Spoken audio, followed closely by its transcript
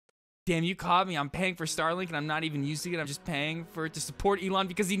damn, you caught me. I'm paying for Starlink and I'm not even using it. I'm just paying for it to support Elon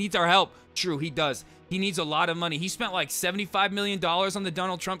because he needs our help. True, he does. He needs a lot of money. He spent like $75 million on the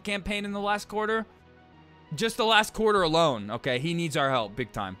Donald Trump campaign in the last quarter. Just the last quarter alone, okay? He needs our help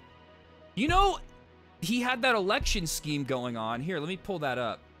big time. You know, he had that election scheme going on. Here, let me pull that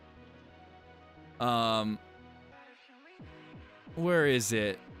up. Where is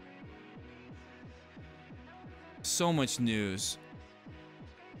it? So much news.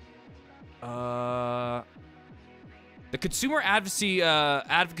 The Consumer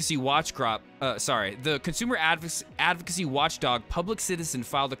Advocacy Watchdog, Public Citizen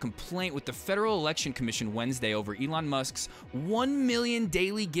filed a complaint with the Federal Election Commission Wednesday over Elon Musk's 1 million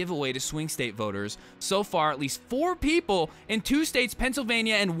daily giveaway to swing state voters. So far, at least 4 people in 2 states,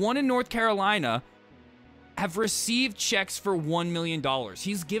 Pennsylvania and 1 in North Carolina, have received checks for $1 million.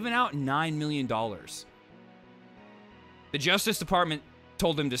 He's given out $9 million. The Justice Department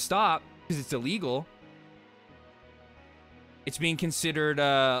told him to stop because it's illegal. It's being considered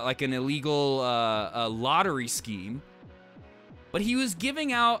like an illegal lottery scheme. But he was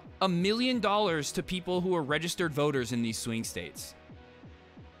giving out $1 million to people who are registered voters in these swing states.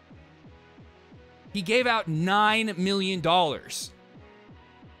 He gave out $9 million.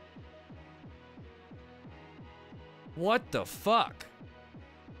 What the fuck?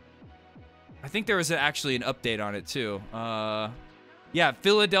 I think there was actually an update on it too. Yeah,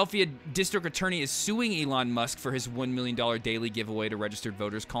 Philadelphia District Attorney is suing Elon Musk for his $1 million daily giveaway to registered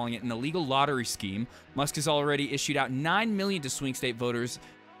voters, calling it an illegal lottery scheme. Musk has already issued out $9 million to swing state voters,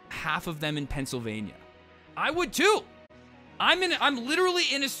 half of them in Pennsylvania. I would too. I'm literally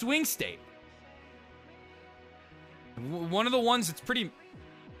in a swing state. One of the ones that's pretty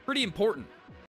important.